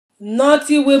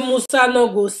Nothing wey Musa no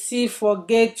go see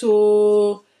forget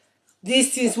o.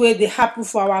 These things wey dey happen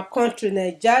for our country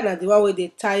Naija na the one wey dey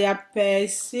tire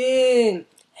person.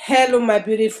 Hello my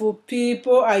beautiful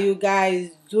people, how you guys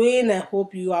doing? I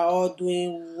hope you are all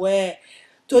doing well.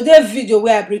 Today video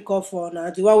wey I bring up for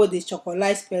una, the one wey dey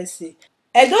chocolize person.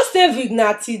 Edo State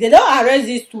vigilante, they don arrest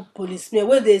these two policemen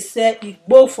wey dey sell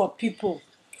igbo for people.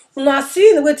 Una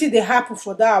see wetin dey happen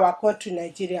for that our country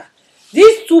Nigeria.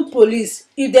 These two police,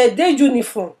 if they dey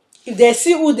uniform, if they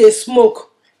see who dey smoke,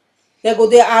 they go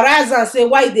dey harass am say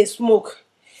why you dey smoke.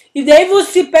 If they even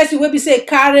see person wey be say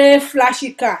carry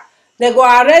flashy car, they go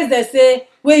arrest them say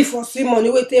where you for see money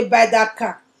wey take buy that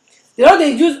car. They no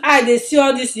dey use eye dey see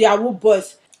all these yahoo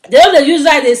boys. They no dey use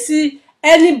eye dey see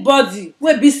anybody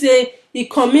wey be say e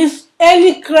commit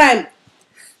any crime.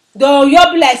 Though you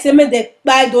be like say make dem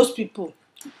kpai those people.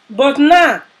 But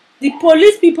now the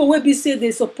police people wey be say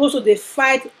they suppose to dey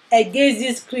fight against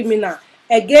this criminal,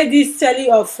 against this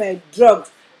selling of drugs,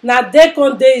 na they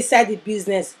come dey inside the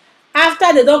business.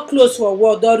 After they don close for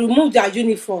work, they remove their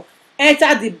uniform,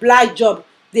 enter the black job,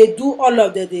 they do all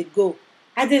of them, they go.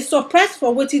 And they surprised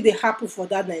for wetin dey happen for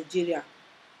that Nigeria.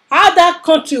 How that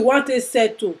country want to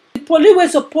settle? The police wey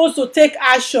suppose to take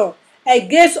action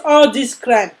against all this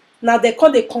crime, now they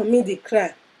come dey commit the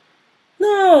crime.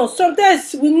 No,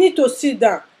 sometimes we need to sit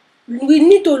down. We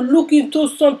need to look into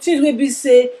some things wey be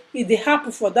say e dey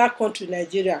happen for that country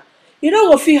Nigeria. E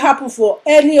no go fit happen for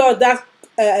any other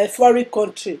foreign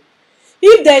country.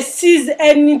 If they seize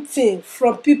anything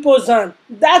from people's hand,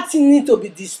 that thing need to be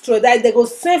destroyed. Like they go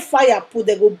send fire put,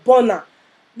 they go burn am.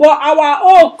 But our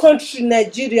own country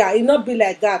Nigeria, e no be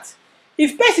like that.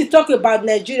 If person talk about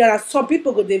Nigeria, some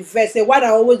people go dey vex say why they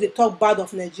always dey talk bad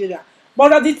of Nigeria.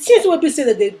 But the things wey be say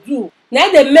that they do, na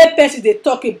dey make person dey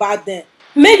talk about them.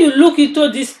 Make you look into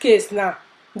this case now.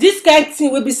 This kind of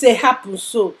thing wey be say happen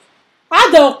so. How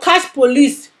dem catch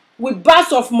police with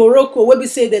bags of Morocco wey be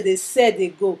say that they sell dey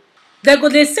go. They go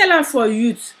dey sell am for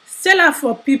youth, sell am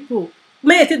for people,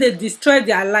 make they dey destroy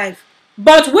their life.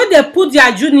 But when they put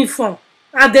their uniform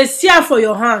and they see am for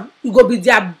your hand, you go be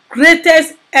their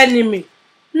greatest enemy.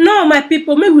 No, my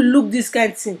people, make we look this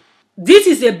kind of thing. This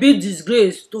is a big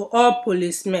disgrace to all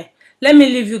policemen. Let me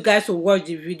leave you guys to watch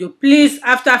the video. Please,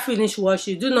 after finish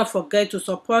watching, do not forget to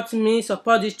support me,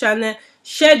 support this channel,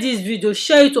 share this video,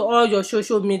 share it to all your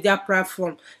social media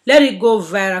platforms. Let it go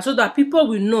viral so that people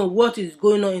will know what is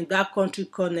going on in that country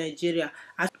called Nigeria.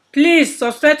 Please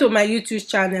subscribe to my YouTube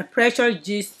channel, Precious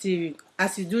Gist TV.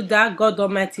 As you do that, God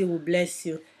Almighty will bless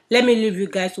you. Let me leave you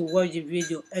guys to watch the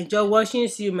video. Enjoy watching.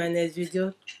 See you in my next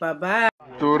video. Bye bye.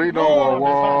 Can you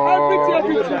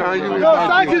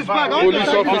imagine? Police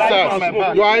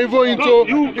officers, you are even into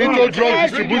drug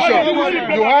distribution.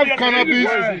 You have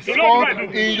cannabis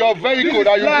in your vehicle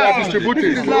that you are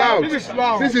distributing. It's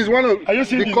loud. This is one of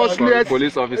the costliest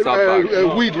police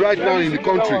officer weed right now in the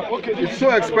country. It's so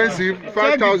expensive,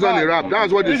 5,000 a wrap.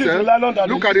 That's what they sell.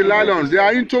 Look at the nylons. They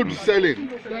are into selling.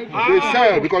 They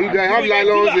sell because they have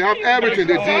nylons. They have everything.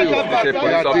 They deal.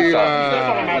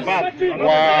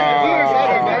 Wow.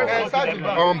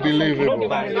 Unbelievable.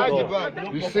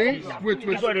 You see? Wait.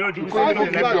 You couldn't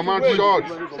even keep your mouth shut.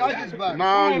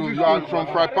 Now you are from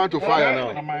fry pan to fire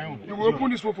now. You will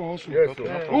open this one for us. Yes,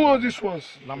 who wants this one?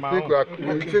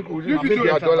 We think we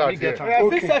are dollars here.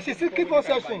 Okay. Keep on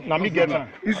searching.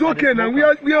 It's okay now. We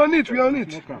are on it.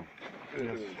 Yes.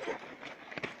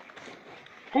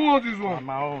 Who wants this one?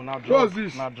 My own. Now drug. What's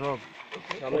this? Now drug.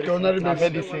 Okay, now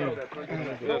medicine.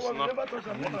 Yes, no.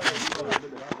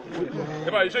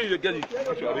 You show you get it.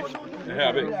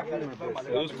 I beg.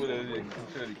 Those people they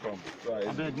come.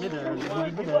 I beg me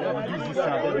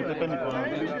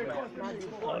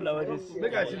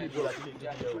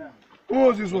Who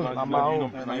was this one? My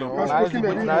own. Now it's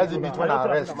between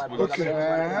arrest. Okay.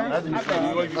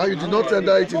 Now you did not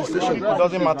tender it in the station. It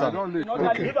doesn't matter.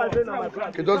 Okay.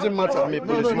 It doesn't matter. I'm a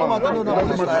policeman. No matter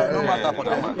for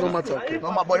them. No matter. Okay.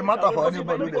 No matter, but it matter for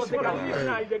anybody who is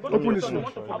open this one.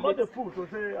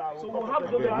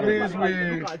 Please,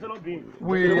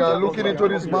 we are looking into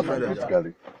this matter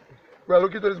critically. We are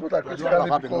looking into this matter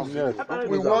critically because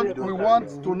we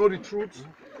want to know the truth.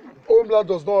 Homeland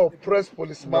does not oppress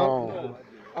policemen, no.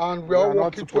 And we are all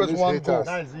working towards one goal.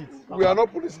 We are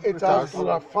not police haters, we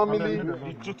are family.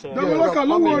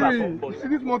 Don't worry. You see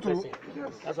this motto?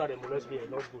 That's why they molest me.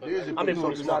 I'm a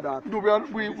policeman. No,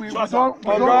 we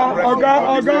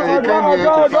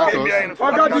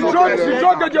don't. The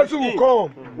drug agency will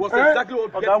come. was exactly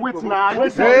what we Wait now.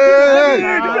 Wait now.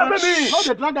 How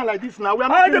they drag like this now? We are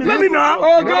not They pay me now.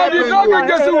 Oh God, you don't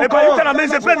get Jesus. Hey, but you tell me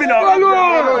they pay me now.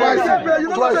 You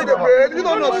don't say they pay. You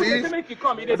don't know see. They make you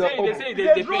come. They say they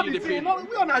pay you. They pay you. No,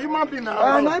 we are not human beings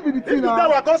now. And I be the thing now. If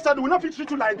we are constant, we not fit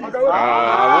treat you like this. Okay,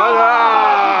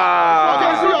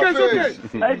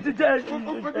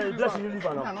 Bless you, leave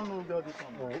now.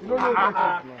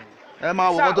 Emma,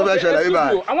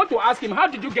 I want to ask him, how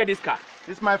did you get this car?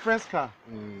 It's my friend's car.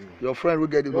 Your friend will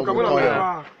get it.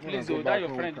 Please, that your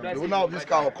friend. The owner of this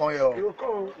car will come here. You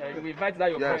invite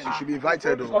that your friend. Yes, you should be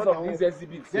invited. Because of these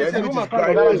exhibits. The exhibit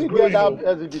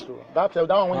is That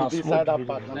one when you be inside that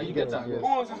part. Now you get that.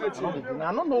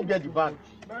 I don't know get the bag.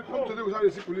 Come today without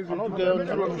the police. I don't tell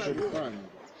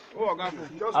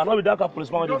I know with that car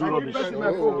policeman when they do rubbish. I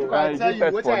tell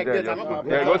you what I get.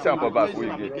 Yeah, go stand for back. We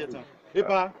get.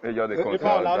 Paper. You're the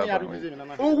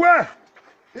Uwe.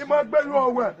 He must be you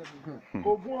aware.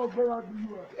 Ogun ogbera bi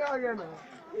you. Yeah, now.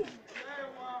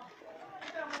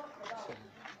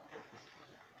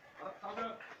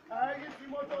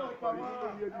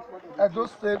 Edo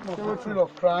State must be free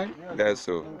of crime. That's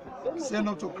so. Say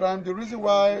no to crime. The reason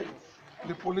why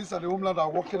the police and the homeland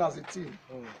are working as a team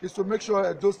is to make sure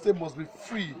Edo State must be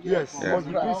free. Yes. Must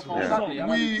be peaceful. Yeah.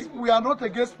 We are not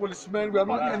against policemen. We are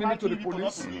not enemy to the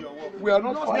police. We are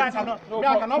not fighting.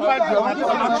 I cannot fight the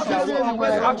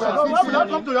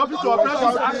Come to your office to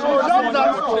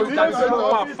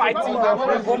Fighting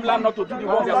homeland not to do the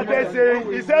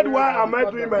work. He said, why am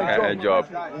I doing my job?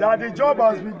 That the job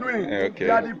has been doing. Okay.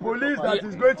 That the police that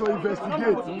is going to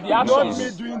investigate. The actions, not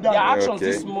me doing that. the actions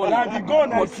is small. That the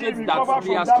gun I see That recover he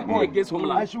from has that to do boy, against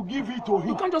homeland. I should give it to him.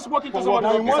 You can't just walk into But someone's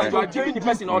he office wants and you are to giving change the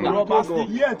person this order. plastic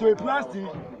here to a plastic.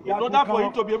 In order for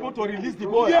you to be able to release the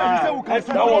boy. Yeah, he said we can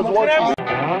that was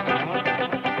what